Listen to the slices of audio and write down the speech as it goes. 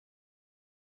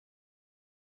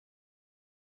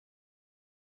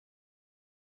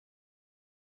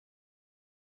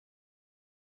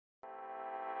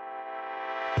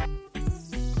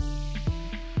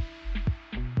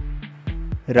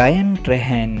Ryan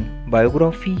Trahan.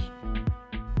 Biography.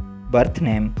 Birth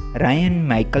name Ryan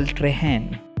Michael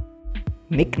Trahan.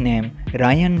 Nickname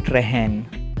Ryan Trahan.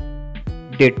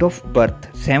 Date of birth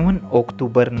 7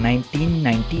 October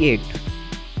 1998.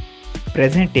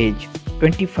 Present age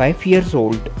 25 years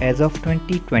old as of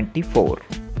 2024.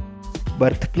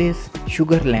 Birthplace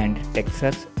Sugar Land,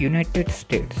 Texas, United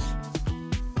States.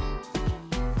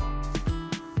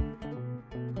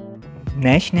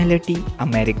 Nationality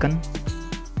American.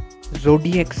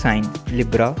 Zodiac sign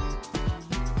Libra.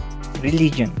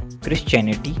 Religion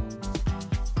Christianity.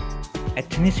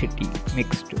 Ethnicity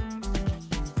mixed.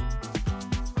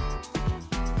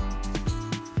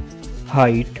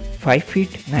 Height 5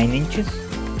 feet 9 inches.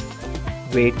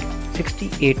 Weight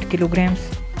 68 kilograms.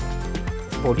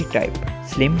 Body type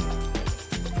slim.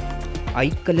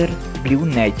 Eye color blue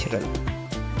natural.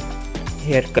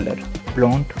 Hair color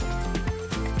blonde.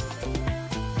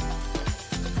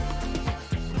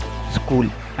 School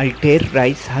Altair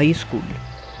Rice High School.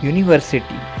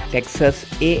 University Texas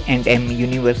A&M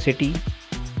University.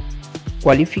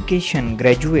 Qualification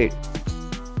graduate.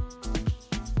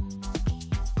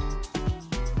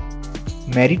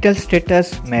 Marital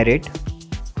status married.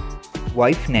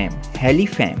 Wife name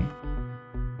Pham.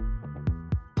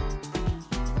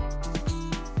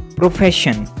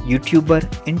 Profession YouTuber,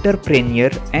 entrepreneur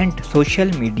and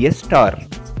social media star.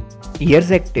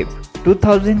 Years active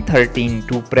 2013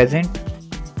 to present.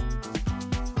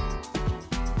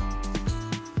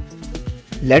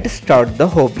 Let's start the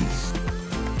hobbies.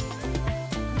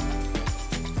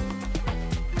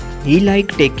 He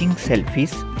likes taking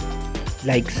selfies,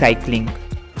 like cycling,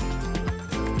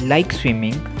 like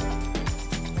swimming,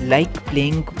 like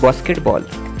playing basketball.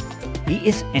 He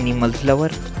is animals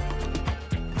lover.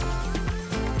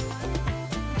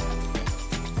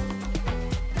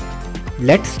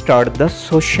 Let's start the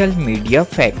social media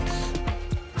facts.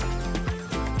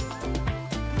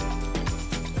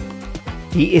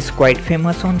 He is quite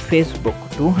famous on Facebook,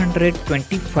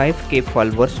 225k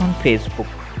followers on Facebook.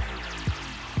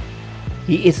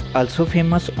 He is also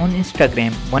famous on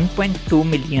Instagram, 1.2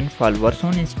 million followers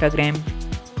on Instagram.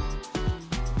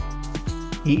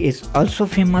 He is also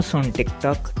famous on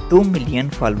TikTok, 2 million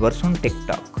followers on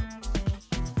TikTok.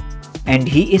 And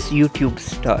he is YouTube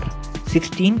star,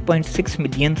 16.6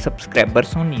 million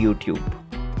subscribers on YouTube.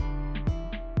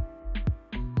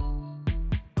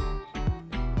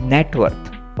 Net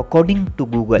worth, according to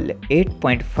Google,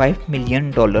 $8.5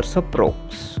 million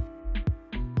approx.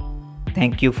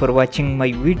 Thank you for watching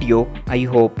my video. I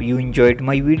hope you enjoyed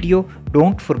my video.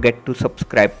 Don't forget to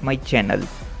subscribe my channel,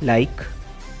 like,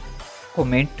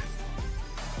 comment,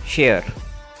 share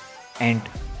and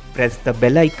press the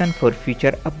bell icon for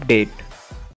future update.